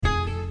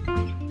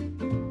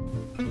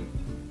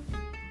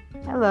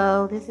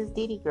Hello, this is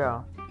Dee Dee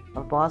Girl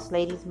of Boss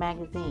Ladies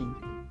Magazine.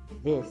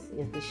 This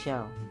is the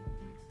show.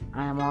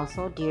 I am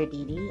also Dear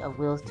Dee Dee of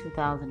Will's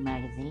 2000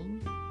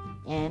 Magazine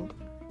and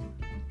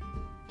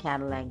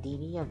Cadillac Dee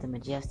Dee of the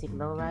Majestic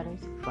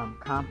Lowriders from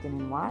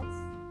Compton and Watts,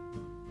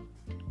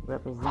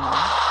 representing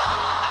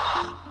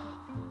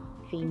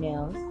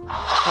females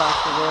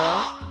across the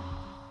world.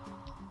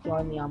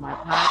 Join me on my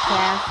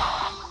podcast.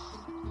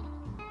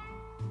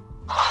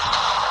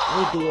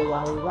 We do it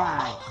while we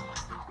ride.